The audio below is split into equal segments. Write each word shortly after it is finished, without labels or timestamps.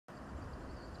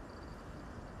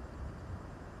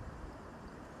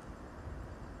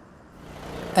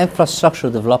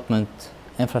Infrastructure development,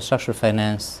 infrastructure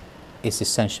finance is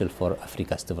essential for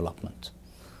Africa's development.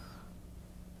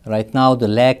 Right now, the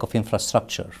lack of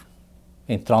infrastructure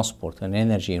in transport and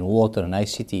energy and water and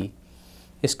ICT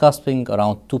is costing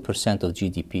around 2% of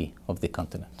GDP of the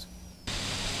continent.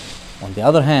 On the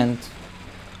other hand,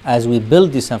 as we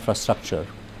build this infrastructure,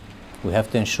 we have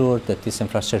to ensure that this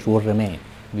infrastructure will remain,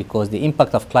 because the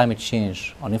impact of climate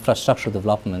change on infrastructure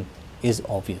development is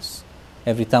obvious.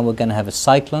 Every time we're going to have a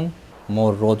cyclone,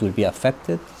 more road will be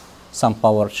affected, some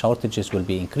power shortages will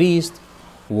be increased,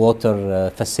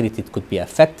 water facilities could be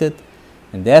affected,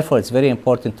 and therefore it's very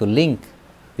important to link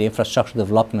the infrastructure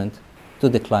development to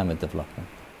the climate development.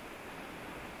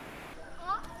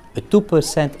 A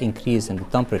 2% increase in the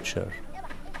temperature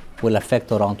will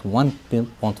affect around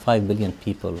 1.5 billion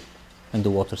people in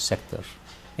the water sector,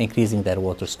 increasing their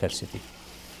water scarcity.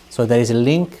 So there is a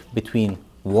link between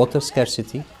water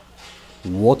scarcity,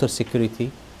 water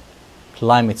security,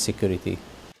 climate security.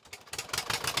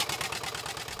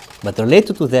 But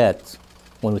related to that,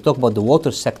 when we talk about the water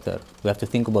sector, we have to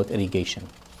think about irrigation.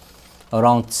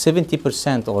 Around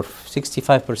 70% or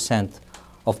 65%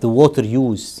 of the water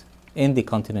used in the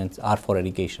continent are for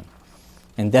irrigation.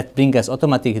 And that brings us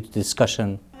automatically to the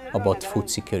discussion about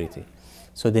food security.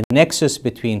 So the nexus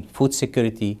between food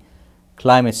security,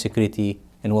 climate security,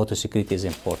 and water security is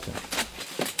important.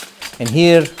 And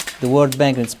here, the World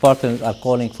Bank and its partners are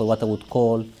calling for what I would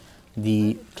call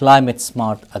the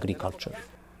climate-smart agriculture.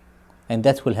 And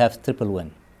that will have triple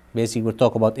win. Basically, we'll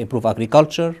talk about improve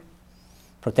agriculture,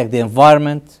 protect the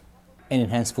environment, and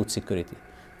enhance food security.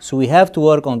 So we have to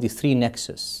work on the three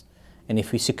nexus. And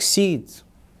if we succeed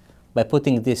by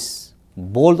putting this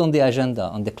bold on the agenda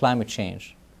on the climate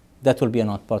change, that will be an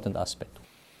important aspect.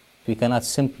 We cannot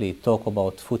simply talk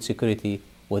about food security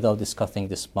without discussing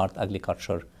the smart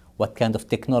agriculture. What kind of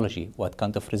technology, what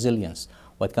kind of resilience,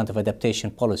 what kind of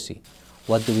adaptation policy,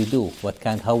 what do we do,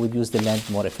 how we use the land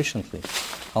more efficiently,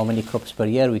 how many crops per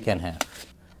year we can have,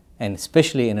 and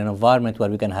especially in an environment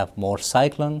where we can have more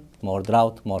cyclone, more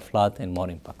drought, more flood, and more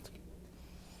impact.